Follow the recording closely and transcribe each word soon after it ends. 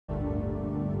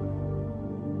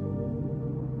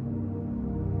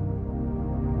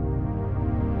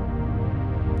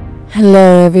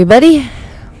Hello everybody,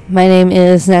 my name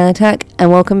is Nylatak and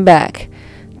welcome back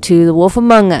to The Wolf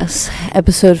Among Us,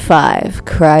 Episode 5,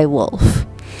 Cry Wolf.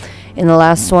 In the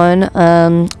last one,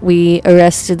 we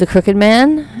arrested the Crooked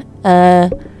Man,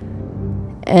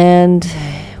 and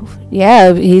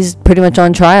yeah, he's pretty much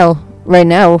on trial right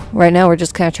now. Right now we're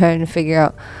just kind of trying to figure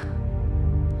out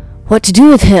what to do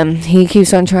with him. He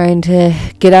keeps on trying to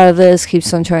get out of this,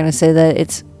 keeps on trying to say that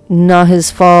it's not his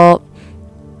fault,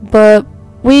 but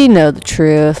we know the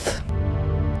truth.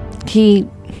 He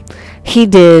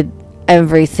did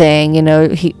everything, you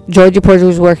know. Georgie Porter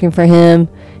was working for him.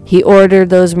 He ordered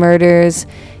those murders.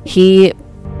 He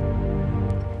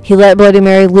let Bloody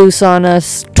Mary loose on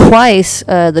us twice,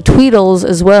 the Tweedles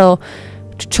as well,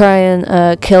 to try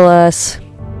and kill us.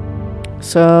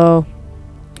 So,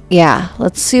 yeah,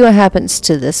 let's see what happens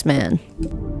to this man.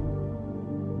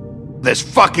 This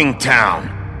fucking town.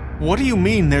 What do you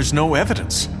mean there's no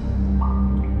evidence?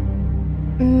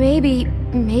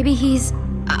 Maybe he's...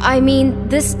 I mean,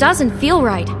 this doesn't feel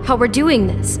right, how we're doing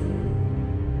this.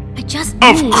 I just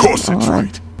need... Of course it's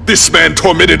right. This man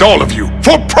tormented all of you,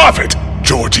 for profit!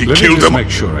 Georgie killed him... Let me just make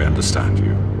sure I understand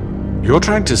you. You're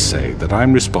trying to say that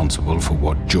I'm responsible for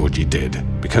what Georgie did,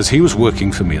 because he was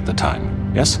working for me at the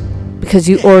time, yes? Because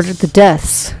you ordered the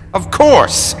deaths. Of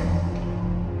course!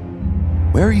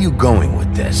 Where are you going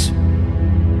with this?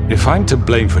 If I'm to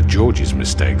blame for Georgie's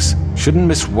mistakes, shouldn't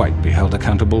Miss White be held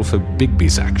accountable for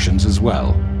Bigby's actions as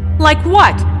well? Like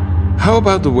what? How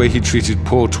about the way he treated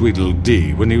poor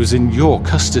Tweedledee when he was in your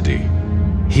custody?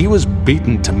 He was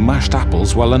beaten to mashed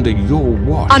apples while under your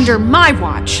watch. Under my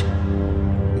watch?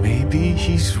 Maybe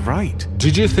he's right.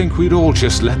 Did you think we'd all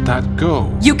just let that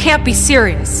go? You can't be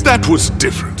serious. That was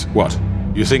different. What?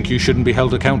 You think you shouldn't be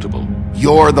held accountable?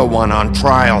 You're the one on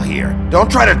trial here. Don't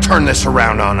try to turn this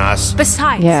around on us.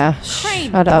 Besides, Yeah,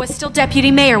 Crane shut up. was still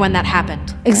deputy mayor when that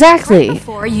happened. Exactly. Right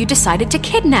before you decided to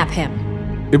kidnap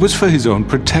him. It was for his own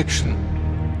protection.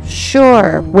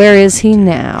 Sure, where is he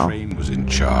now? Crane was in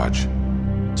charge.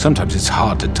 Sometimes it's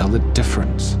hard to tell the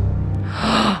difference.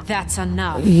 That's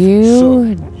enough. You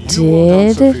won't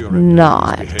answer for your did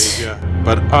not. behavior,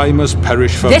 but I must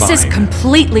perish for This mine. is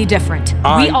completely different.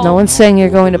 I- We all No one's saying you're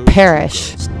going to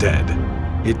perish. It's dead.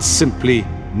 It simply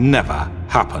never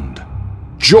happened.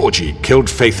 Georgie killed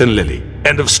Faith and Lily.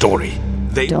 End of story.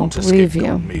 They Don't want to believe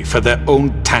scapegoat you. me for their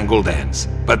own tangled ends,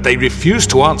 but they refuse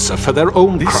to answer for their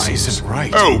own This crimes. isn't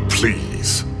right. Oh,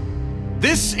 please.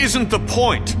 This isn't the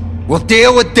point. We'll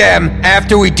deal with them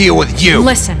after we deal with you.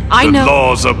 Listen, I The know.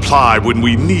 laws apply when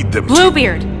we need them to.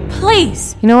 Bluebeard,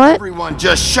 please. You know what? Everyone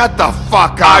just shut the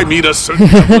fuck up. I mean, a certain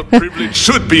level of privilege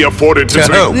should be afforded to...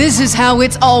 To who? This is how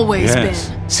it's always Yes.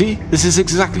 been. See, this is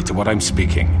exactly to what I'm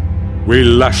speaking. We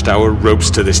lashed our ropes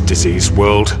to this diseased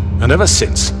world, and ever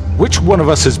since, which one of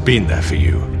us has been there for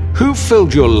you? Who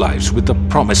filled your lives with the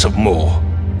promise of more?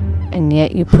 And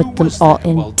yet you Who put them was all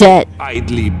there while in debt. they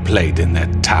idly played in their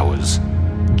towers,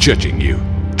 judging you,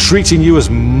 treating you as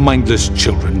mindless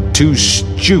children, too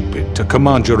stupid to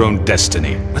command your own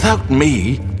destiny. Without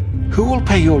me, who will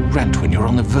pay your rent when you're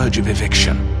on the verge of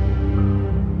eviction?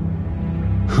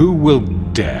 Who will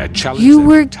dare challenge You their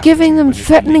were brutality giving them when it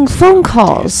threatening relates to phone our dear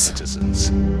calls. Citizens?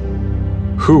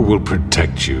 Who will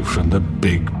protect you from the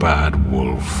big bad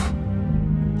wolf?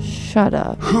 Shut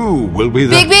up. Who will be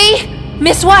the... Bigby!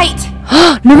 Miss White!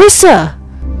 Marissa!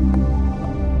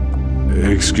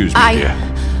 Excuse me, I- dear.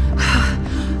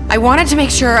 I wanted to make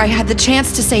sure I had the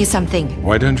chance to say something.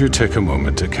 Why don't you take a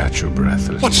moment to catch your breath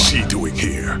a little What's while? she doing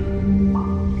here?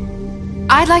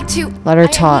 I'd like to... Let her I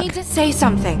talk. need to say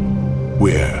something.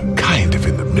 We're kind of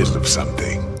in the middle of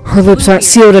something. Her lips aren't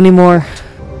sealed anymore.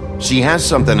 She has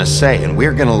something to say, and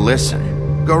we're gonna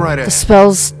listen. Go right The ahead.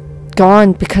 spell's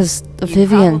gone because of You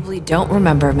Vivian. probably don't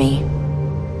remember me.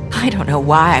 I don't know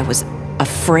why I was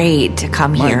afraid to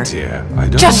come My here. dear, I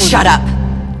don't... Just shut up!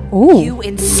 Ooh. You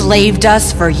enslaved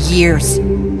us for years.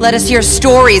 Let us hear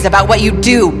stories about what you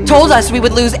do. Told us we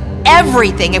would lose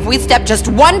everything if we stepped just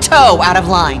one toe out of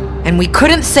line. And we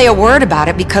couldn't say a word about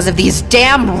it because of these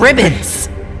damn ribbons.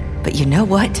 But you know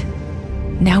what?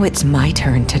 Now it's my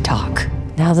turn to talk.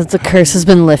 Now that the curse has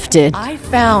been lifted. I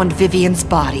found Vivian's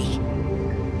body.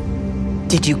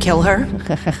 Did you kill her?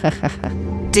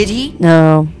 Did he?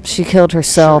 No, she killed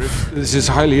herself. This is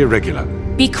highly irregular.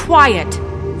 Be quiet.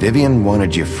 Vivian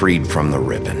wanted you freed from the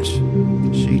ribbons.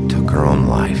 She took her own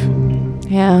life.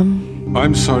 Yeah.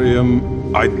 I'm sorry,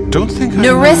 I don't think I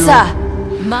know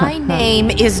Narissa! My name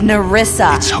is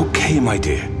Narissa. It's okay, my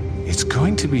dear. It's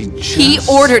going to be just... He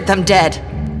ordered them dead.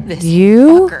 This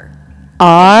You fucker.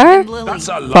 are That's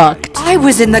a lie. fucked. I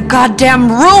was in the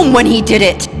goddamn room when he did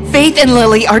it. Faith and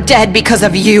Lily are dead because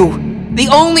of you. The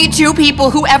only two people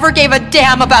who ever gave a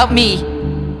damn about me.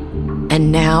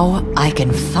 And now I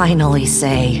can finally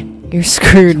say, You're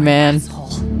screwed, man.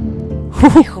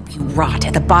 I hope you rot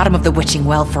at the bottom of the witching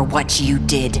well for what you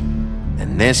did.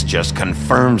 And this just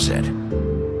confirms it.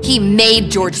 He made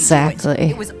Georgie do Exactly.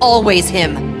 it. It was always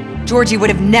him. Georgie would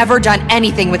have never done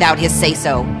anything without his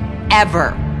say-so.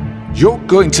 Ever. You're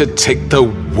going to take the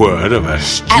word of a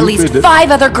stupid... At least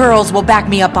 5 other girls will back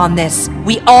me up on this.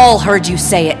 We all heard you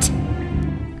say it.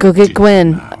 Go get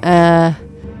Gwen.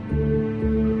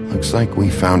 Looks like we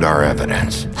found our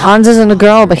evidence. Hans isn't a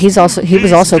girl, but he was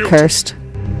also cursed.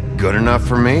 Good enough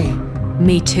for me.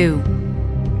 Me too.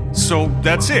 So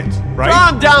that's it, right?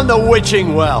 Calm down the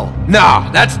witching well.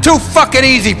 Nah, that's too fucking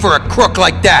easy for a crook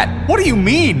like that. What do you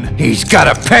mean? He's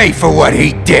gotta pay for what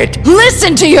he did.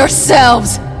 Listen to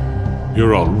yourselves!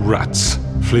 You're all rats,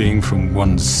 fleeing from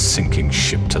one sinking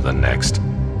ship to the next.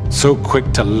 So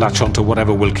quick to latch onto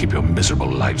whatever will keep your miserable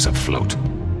lives afloat.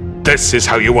 This is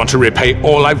how you want to repay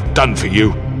all I've done for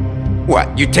you.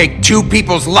 What, you take 2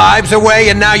 people's lives away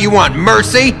and now you want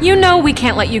mercy? You know we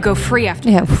can't let you go free after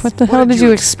Yeah, what the hell did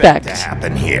you expect? To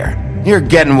happen here? You're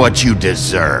getting what you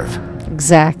deserve.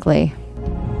 Exactly.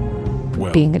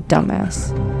 Well, Being a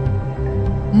dumbass.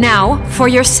 Now, for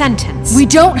your sentence. We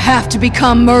don't have to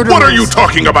become murderers. What are you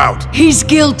talking about? He's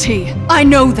guilty. I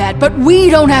know that, but we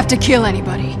don't have to kill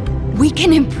anybody. We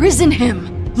can imprison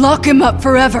him. Lock him up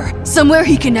forever. Somewhere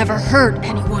he can never hurt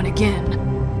anyone again.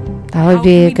 That would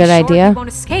be a good idea. Won't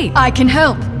escape. I can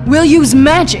help. We'll use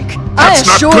magic.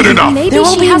 That's not good enough. Maybe There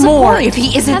will she be has more a point. if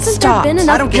he isn't Hasn't stopped. there been I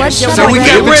enough don't care. bloodshed So we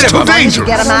already? get rid It's of him. too dangerous.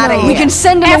 Get him out of here. We can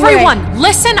send him away. Everyone,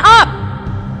 listen up!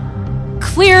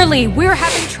 Clearly, we're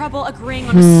having trouble agreeing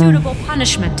on a suitable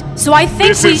punishment. So I think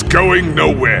This is going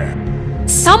nowhere.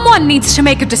 someone needs to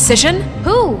make a decision.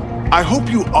 Who? I hope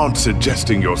you aren't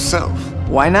suggesting yourself.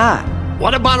 Why not?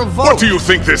 What about a vote? What do you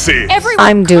think this is? Everyone,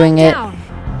 I'm doing calm it. down.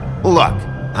 Look,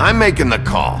 I'm making the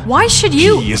call. Why should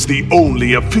you? He is the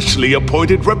only officially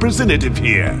appointed representative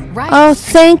here. Oh,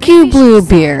 thank you,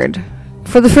 Bluebeard.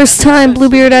 For the first time,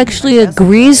 Bluebeard actually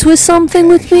agrees with something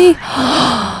with me.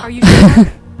 Are you sure?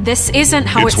 This isn't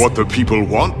how It's what the people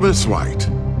want, Miss White.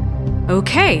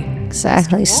 Okay,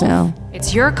 Exactly, Snow.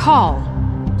 it's your call.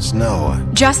 Snow,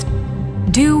 Just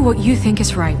do what you think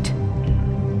is right.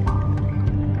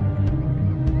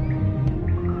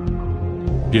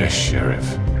 yes,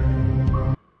 Sheriff.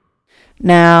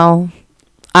 Now,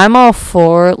 I'm all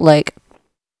for, like,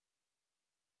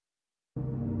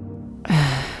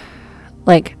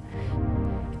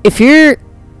 if you're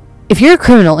a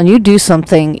criminal and you do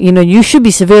something, you know, you should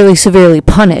be severely, severely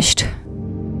punished.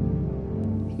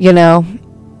 You know?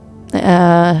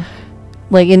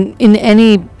 Like, in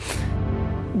any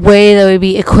way that would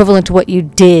be equivalent to what you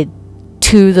did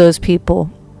to those people.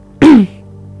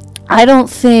 I don't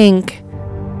think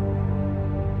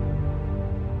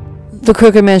the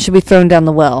Crooked Man should be thrown down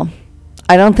the well.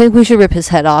 I don't think we should rip his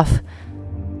head off.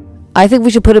 I think we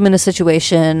should put him in a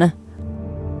situation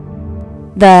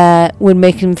that would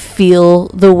make him feel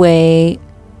the way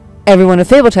everyone in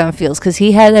Fabletown feels, because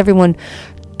he had everyone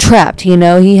trapped, you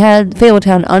know? He had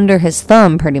Fabletown under his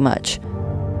thumb, pretty much.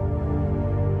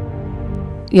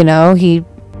 You know, he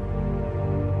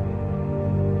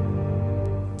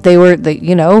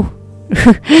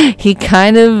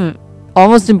kind of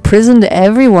almost imprisoned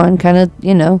everyone, kind of,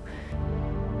 you know,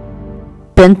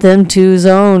 bent them to his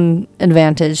own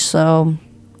advantage. So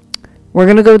we're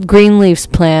going to go with Greenleaf's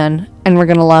plan, and we're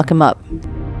going to lock him up.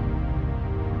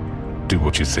 Do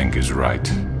what you think is right.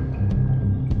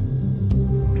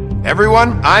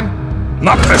 everyone, I'm...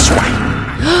 Not this way!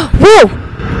 Whoa!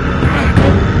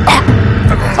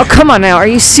 Oh, come on now. Are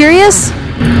you serious?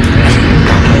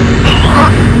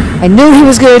 I knew he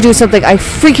was going to do something. I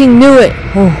freaking knew it.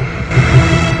 Oh.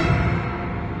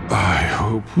 I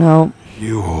hope No.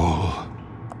 you all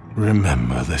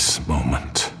remember this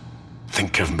moment.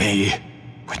 Think of me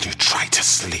when you try to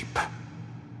sleep.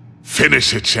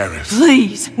 Finish it, Sheriff.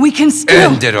 Please, we can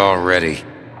still... End it already.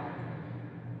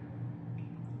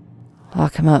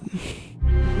 Lock him up.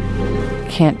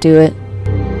 Can't do it.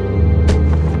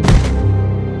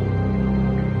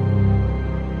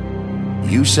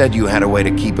 You said you had a way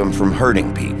to keep him from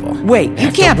hurting people. Wait, you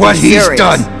After can't what be he's serious.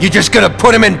 done, You just gonna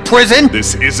put him in prison?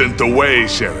 This isn't the way,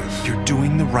 Sheriff. You're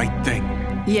doing the right thing.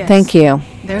 Yes. Thank you.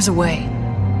 There's a way.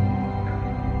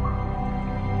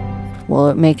 Will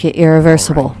it make it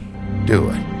irreversible? Do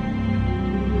it.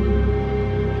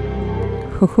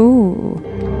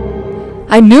 Hoo-hoo.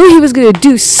 I knew he was gonna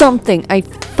do something. I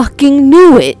fucking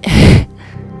knew it.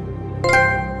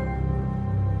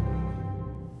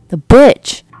 The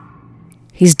bitch.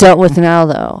 He's dealt with now,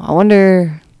 though. I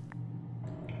wonder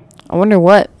I wonder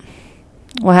what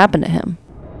happened to him.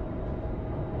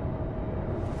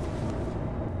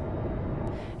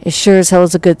 It sure as hell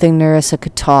is a good thing Nerissa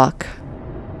could talk.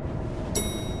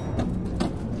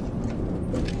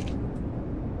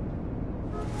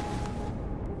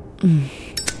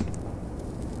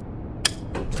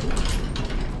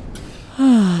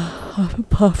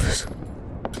 Puffs.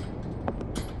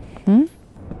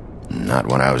 Not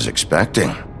what I was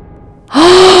expecting.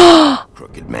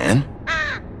 Crooked man?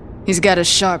 He's got a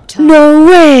sharp tongue. No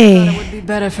way! Thought it would be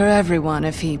better for everyone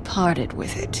if he parted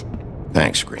with it.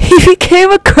 Thanks, Green. He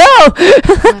became a crow!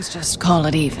 Let's just call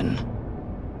it even.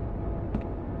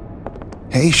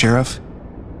 Hey, Sheriff.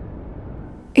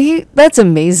 That's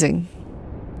amazing.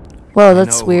 Whoa,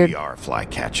 that's weird. You are,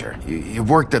 Flycatcher. You've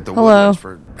worked at the Hello. Woodlands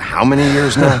for how many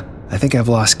years now? I think I've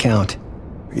lost count.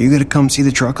 Are you gonna come see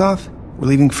the truck off? We're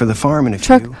leaving for the farm in a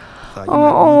few. Thought you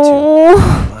might want to.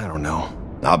 I don't know.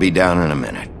 I'll be down in a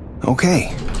minute.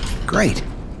 Okay, great.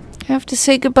 I have to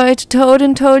say goodbye to Toad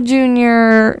and Toad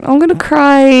Jr. I'm gonna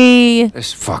cry.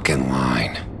 This fucking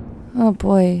line. Oh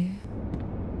boy.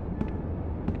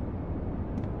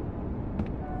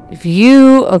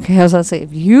 Okay, I was gonna say,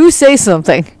 if you say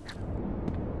something.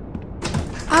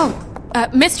 Oh,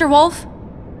 Mr. Wolf?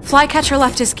 Flycatcher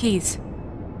left his keys.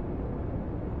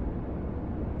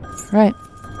 Right.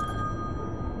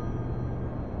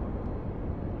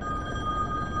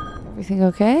 Everything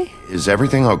okay? Is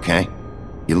everything okay?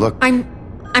 You look...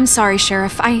 I'm sorry,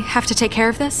 Sheriff. I have to take care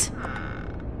of this.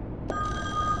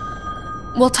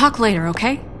 We'll talk later,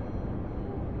 okay?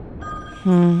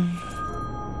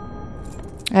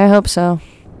 I hope so.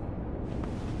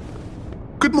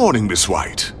 Good morning, Miss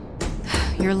White.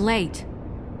 You're late.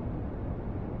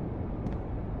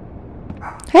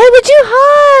 Hey, would you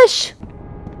hush?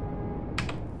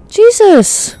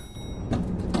 Jesus.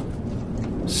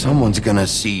 Someone's gonna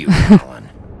see you, Colin.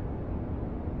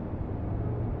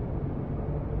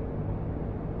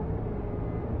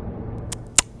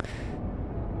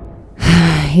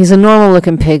 He's a normal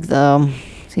looking pig, though.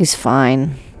 He's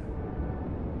fine.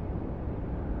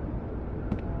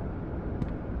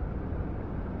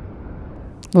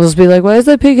 We'll just be like, why does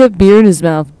that pig have beer in his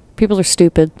mouth? People are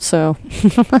stupid, so.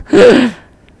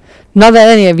 Not that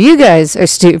any of you guys are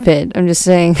stupid. I'm just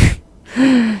saying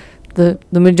the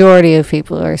majority of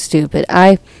people are stupid.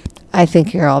 I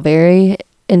think you're all very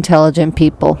intelligent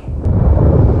people.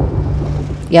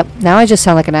 Yep, now I just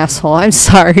sound like an asshole. I'm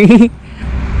sorry.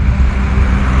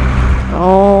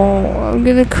 Oh, I'm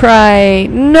gonna cry.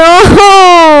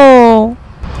 No!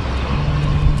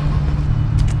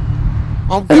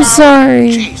 Oh, I'm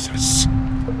sorry. Jesus.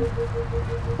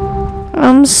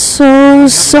 I'm so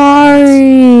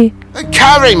sorry.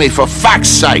 Carry me for fuck's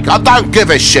sake. I don't give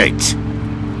a shit.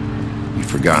 You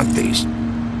forgot these.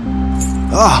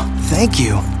 Oh, thank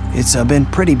you. It's been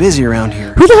pretty busy around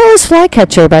here. Who the hell is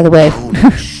Flycatcher, by the way?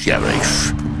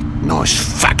 Sheriff. Nice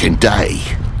fucking day.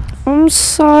 I'm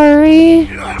sorry.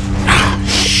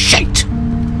 Shit.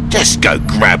 Just go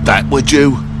grab that, would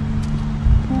you?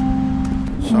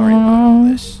 Sorry about all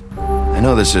this. I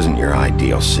know this isn't your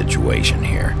ideal situation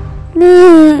here.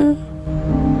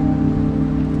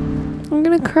 I'm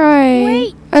gonna cry.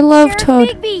 Wait, I love Sheriff Toad.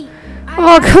 Bigby.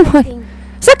 Oh, come on.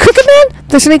 Is that Crooked Man?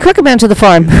 There's any Crooked Man to the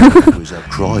farm. Was up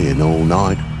crying all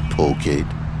night, poor kid.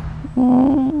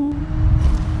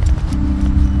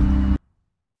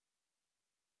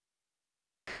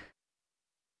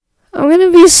 I'm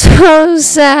gonna be so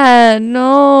sad.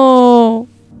 No.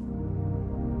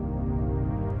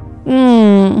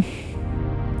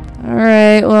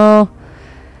 Alright, well,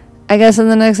 I guess in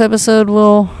the next episode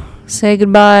we'll say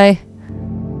goodbye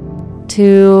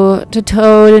to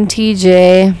Toad and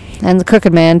TJ and the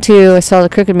Crooked Man too. I saw the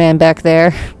Crooked Man back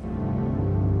there.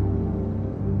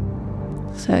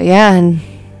 So yeah, and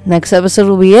next episode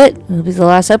will be it. It'll be the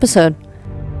last episode.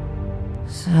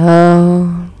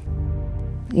 So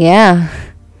yeah.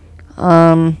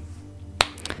 I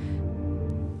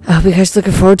hope you guys are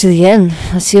looking forward to the end.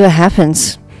 Let's see what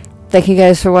happens. Thank you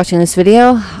guys for watching this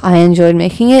video. I enjoyed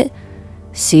making it.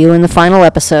 See you in the final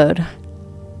episode.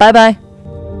 Bye bye.